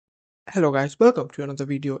Hello guys, welcome to another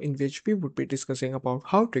video in which we would be discussing about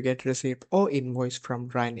how to get receipt or invoice from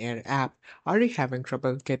Ryanair app. Are you having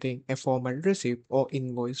trouble getting a formal receipt or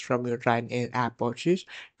invoice from your Ryanair app purchase?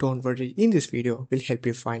 Don't worry, in this video we'll help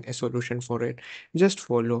you find a solution for it. Just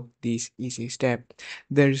follow these easy steps.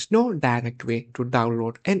 There is no direct way to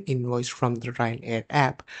download an invoice from the Ryanair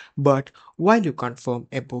app, but while you confirm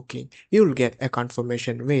a booking, you will get a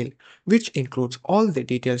confirmation mail which includes all the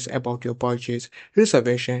details about your purchase,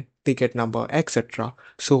 reservation, ticket number, etc.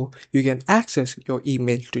 So you can access your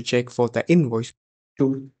email to check for the invoice.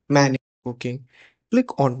 To manage booking,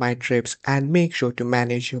 click on My Trips and make sure to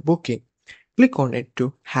manage your booking. Click on it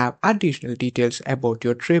to have additional details about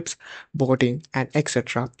your trips, boarding, and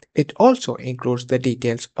etc. It also includes the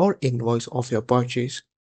details or invoice of your purchase.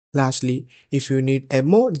 Lastly, if you need a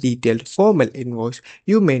more detailed formal invoice,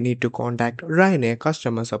 you may need to contact Ryanair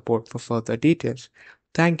customer support for further details.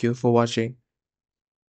 Thank you for watching.